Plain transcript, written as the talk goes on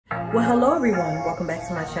Well, hello everyone, welcome back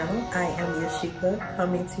to my channel. I am Yashika,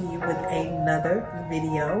 coming to you with another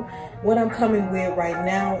video. What I'm coming with right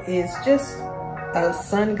now is just a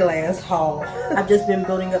sunglass haul. I've just been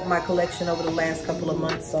building up my collection over the last couple of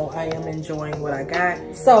months, so I am enjoying what I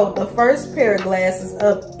got. So the first pair of glasses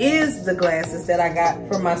up is the glasses that I got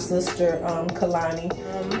from my sister, Kalani.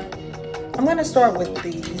 I'm gonna start with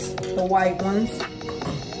these, the white ones.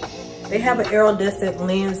 They have an iridescent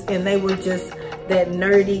lens and they were just that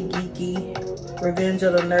nerdy, geeky, Revenge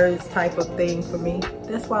of the Nerds type of thing for me.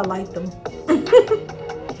 That's why I like them.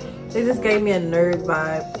 They just gave me a nerd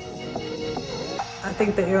vibe. I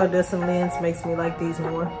think the iridescent lens makes me like these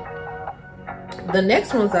more. The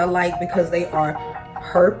next ones I like because they are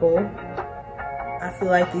purple. I feel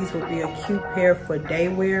like these would be a cute pair for day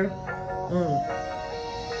wear.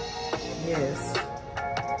 Yes.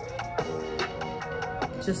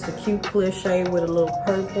 Just a cute clear shade with a little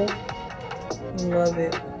purple. Love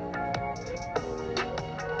it.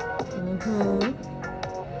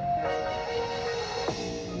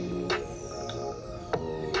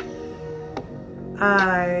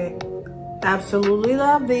 I absolutely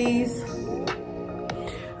love these.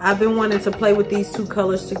 I've been wanting to play with these two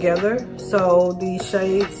colors together. So these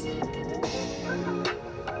shades,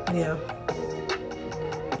 yeah.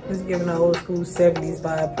 It's giving an old school 70s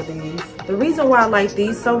vibe for these. The reason why I like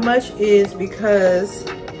these so much is because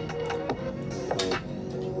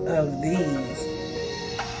of these.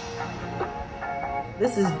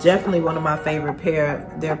 This is definitely one of my favorite pair.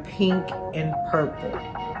 They're pink and purple.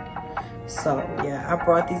 So yeah, I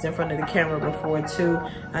brought these in front of the camera before too.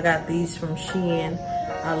 I got these from Shein.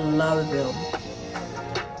 I love them.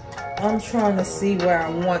 I'm trying to see where I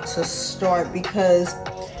want to start because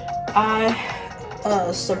I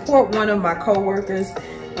support one of my co-workers.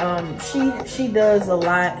 She does a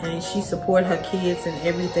lot and she supports her kids and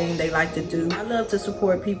everything they like to do. I love to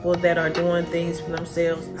support people that are doing things for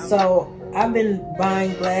themselves. So I've been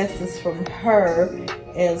buying glasses from her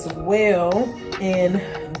as well. And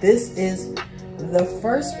this is the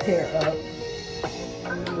first pair up.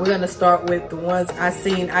 We're gonna start with the ones I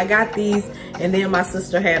seen. I got these and then my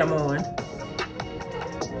sister had them on.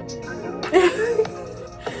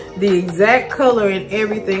 The exact color and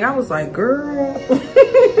everything. I was like, girl.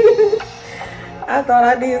 I thought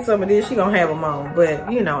I did some of this. She gonna have them on,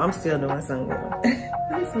 but you know, I'm still doing something with them.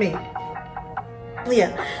 That's me.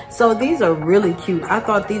 Yeah, so these are really cute. I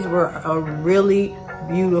thought these were a really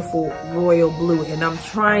beautiful royal blue, and I'm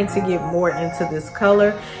trying to get more into this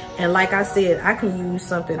color. And like I said, I can use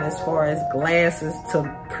something as far as glasses to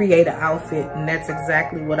create an outfit, and that's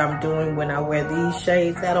exactly what I'm doing when I wear these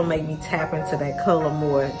shades. That'll make me tap into that color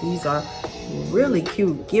more. These are really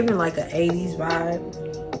cute, giving like an 80s vibe.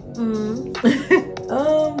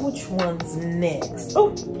 Which one's next?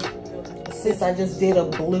 Oh, since I just did a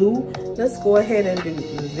blue, let's go ahead and do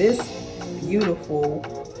this beautiful,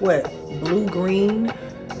 what, blue-green.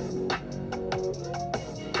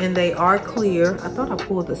 And they are clear. I thought I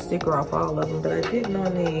pulled the sticker off all of them, but I didn't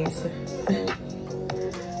on these.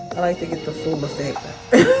 I like to get the full effect.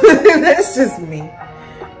 That's just me.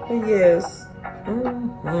 But yes.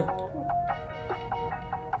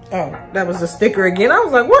 Oh, that was the sticker again. I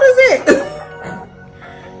was like, what is it?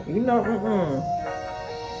 You know,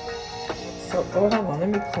 So, oh, hold on, let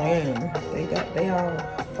me clean them. They all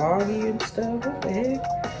foggy and stuff. What the heck?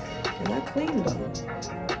 And I cleaned them.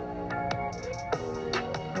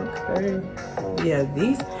 Okay. Yeah,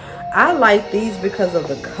 these, I like these because of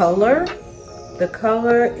the color. The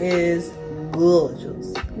color is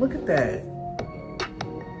gorgeous. Look at that.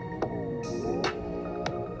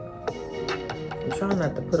 I'm trying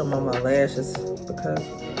not to put them on my lashes because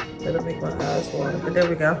it'll make my eyes water. But there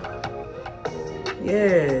we go.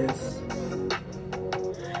 Yes.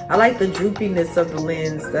 I like the droopiness of the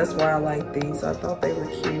lens. That's why I like these. I thought they were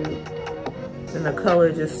cute. And the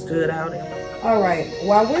color just stood out. All right,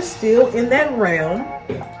 while we're still in that realm,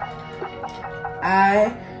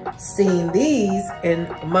 I seen these in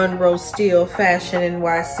Monroe Steele Fashion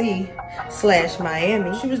NYC /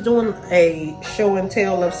 Miami. She was doing a show and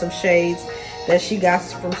tell of some shades that she got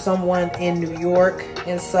from someone in New York.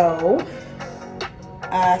 And so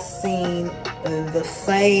I seen the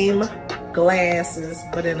same glasses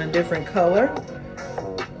but in a different color.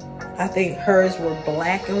 I think hers were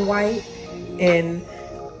black and white, and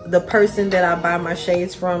the person that I buy my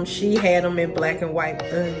shades from, she had them in black and white.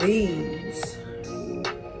 And these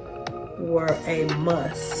were a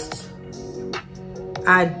must.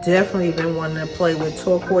 I definitely been wanting to play with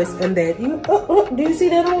turquoise and that. Do you see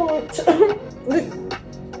that orange?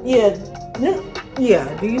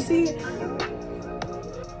 Yeah, do you see it?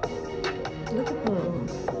 Look at them.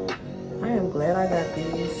 I am glad I got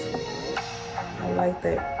these. I like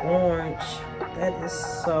that orange. That is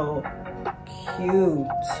so cute.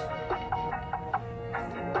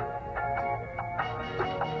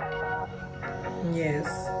 Yes,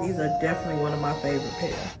 these are definitely one of my favorite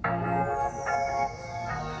pair.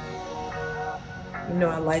 You know,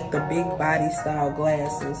 I like the big body style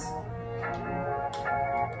glasses.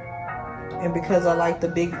 And because I like the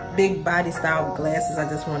big body style glasses, I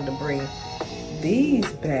just wanted to bring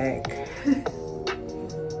these back.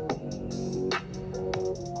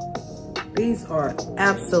 These are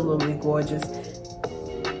absolutely gorgeous.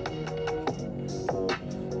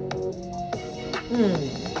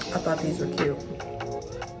 I thought these were cute.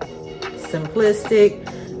 Simplistic,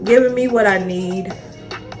 giving me what I need.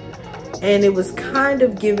 And it was kind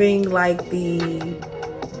of giving like the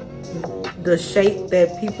shape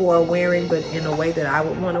that people are wearing, but in a way that I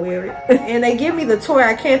would want to wear it. And they give me the toy.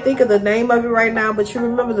 I can't think of the name of it right now, but you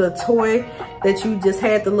remember the toy that you just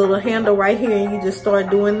had the little handle right here and you just start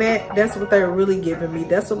doing that? That's what they're really giving me.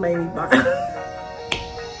 That's what made me buy.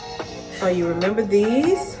 Oh, you remember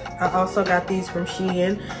these? I also got these from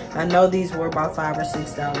Shein. I know these were about $5 or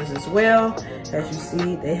 $6 as well. As you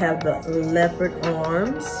see, they have the leopard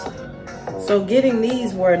arms. So getting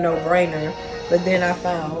these were a no-brainer, but then I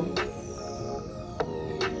found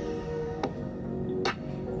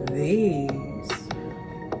these.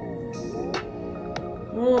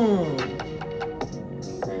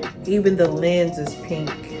 Even the lens is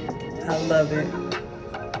pink. I love it.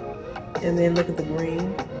 And then look at the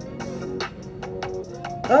green.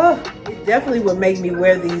 Oh, it definitely would make me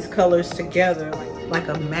wear these colors together, like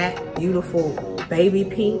a matte, beautiful baby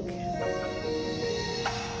pink.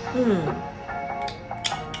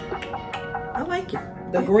 I like it.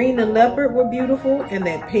 The green and leopard were beautiful, and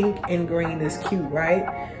that pink and green is cute, right?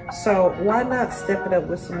 So why not step it up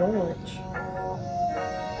with some orange?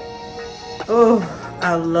 Oh,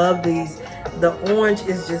 I love these. The orange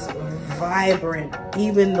is just vibrant.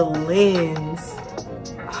 Even the lens.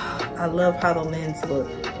 I love how the lens look.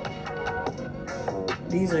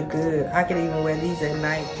 These are good. I can even wear these at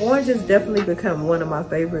night. Orange has definitely become one of my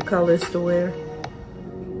favorite colors to wear.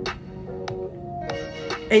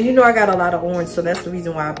 And you know I got a lot of orange, so that's the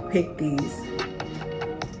reason why I picked these.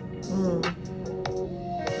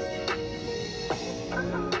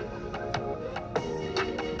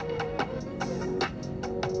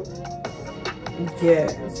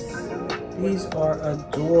 Yes, these are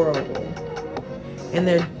adorable. And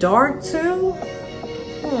they're dark too.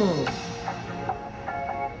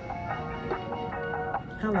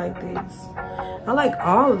 I like these. I like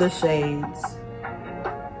all of the shades.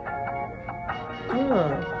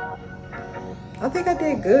 I think I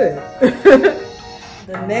did good.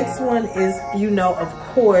 The next one is, you know, of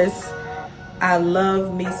course, I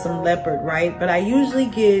love me some leopard, right? But I usually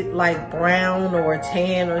get like brown or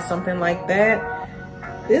tan or something like that.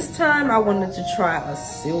 This time I wanted to try a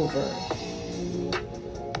silver.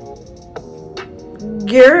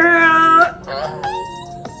 Girl!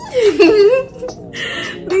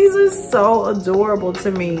 These are so adorable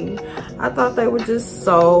to me. I thought they were just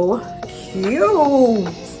so cute.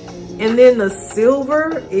 And then the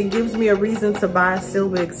silver, it gives me a reason to buy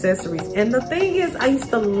silver accessories. And the thing is, I used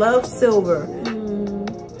to love silver.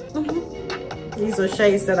 These are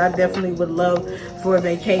shades that I definitely would love for a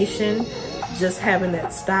vacation. Just having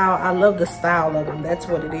that style. I love the style of them. That's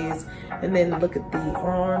what it is. And then look at the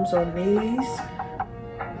arms on these.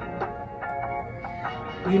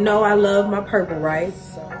 You know I love my purple, right?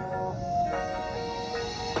 So,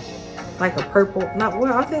 like a purple, not,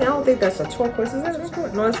 well, I don't think that's a turquoise. Is that a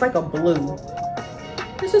turquoise? No, it's like a blue.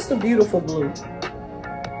 It's just a beautiful blue.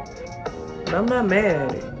 But I'm not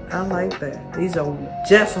mad at it. I like that. These are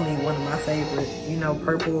definitely one of my favorite. You know,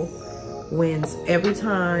 purple wins every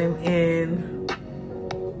time, and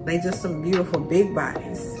they just some beautiful big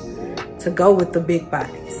bodies to go with the big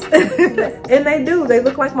bodies. And they do. They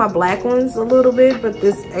look like my black ones a little bit, but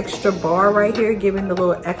this extra bar right here giving the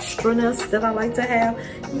little extraness that I like to have.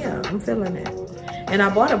 Yeah, I'm feeling it. And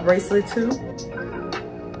I bought a bracelet too.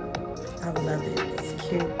 I love it. It's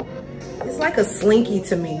cute. It's like a slinky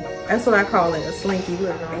to me. That's what I call it, a slinky.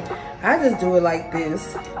 Look, I just do it like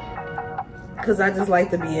this because I just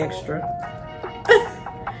like to be extra.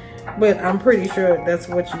 But I'm pretty sure that's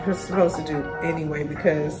what you're supposed to do anyway,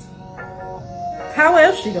 because how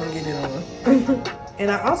else you gonna get it on? And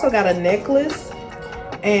I also got a necklace,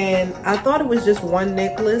 and I thought it was just one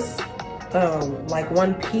necklace, like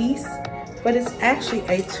one piece, but it's actually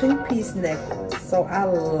a two-piece necklace. So I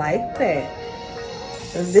like that.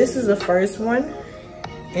 This is the first one,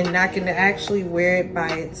 and I can actually wear it by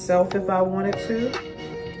itself if I wanted to.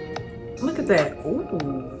 Look at that.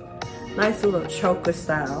 Ooh, nice little choker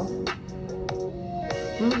style.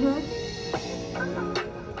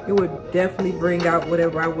 It would definitely bring out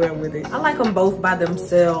whatever I wear with it. I like them both by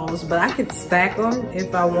themselves, but I could stack them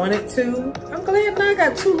if I wanted to. I'm glad now I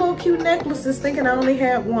got two little cute necklaces thinking I only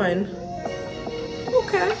had one.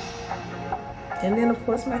 Okay. And then of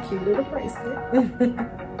course my cute little bracelet.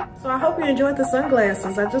 So I hope you enjoyed the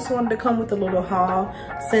sunglasses. I just wanted to come with a little haul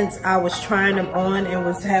since I was trying them on and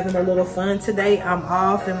was having a little fun today. I'm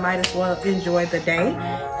off and might as well enjoy the day.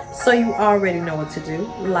 So you already know what to do.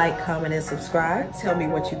 Like, comment, and subscribe. Tell me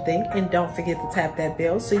what you think. And don't forget to tap that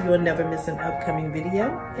bell so you'll never miss an upcoming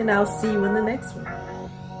video. And I'll see you in the next one.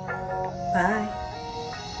 Bye.